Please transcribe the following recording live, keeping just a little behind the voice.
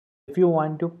If you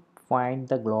want to find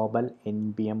the global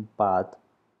npm path,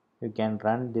 you can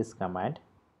run this command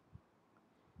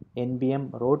npm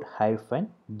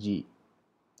root-g.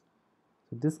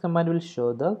 So this command will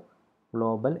show the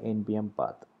global npm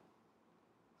path.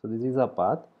 So this is a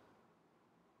path.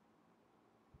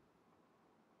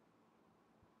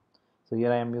 So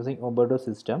here I am using ubuntu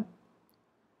system.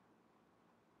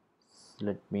 So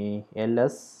let me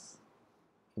ls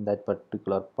in that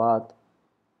particular path,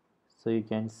 so you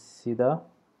can see the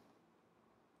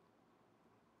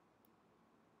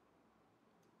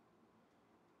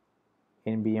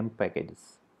npm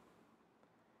packages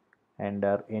and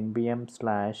our npm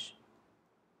slash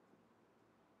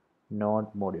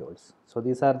node modules. So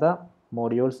these are the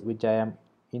modules which I am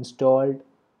installed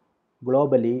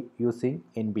globally using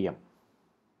npm.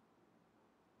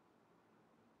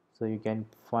 So you can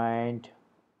find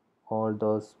all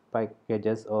those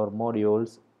packages or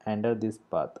modules under this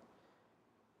path.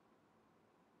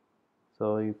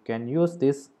 So you can use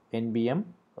this npm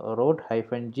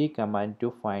root-g command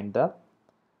to find the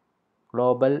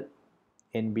global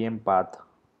npm path.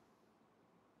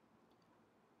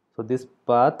 So this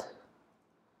path,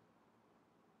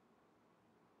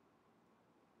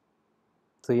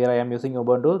 so here I am using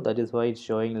ubuntu, that is why it's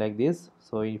showing like this.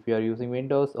 So if you are using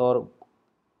windows or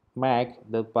mac,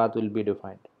 the path will be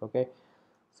defined. Okay,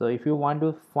 so if you want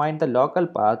to find the local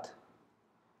path,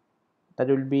 that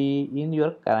will be in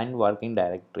your current working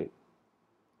directory.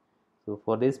 So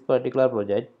for this particular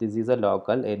project, this is a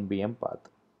local npm path.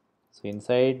 So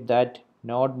inside that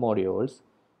node modules,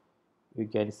 you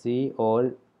can see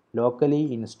all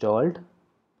locally installed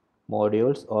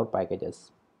modules or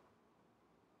packages.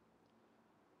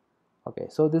 Okay,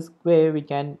 so this way we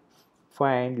can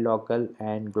find local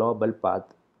and global path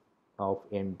of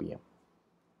npm.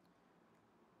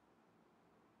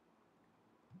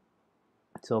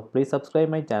 So please subscribe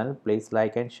my channel, please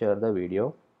like and share the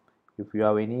video. If you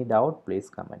have any doubt, please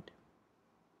comment.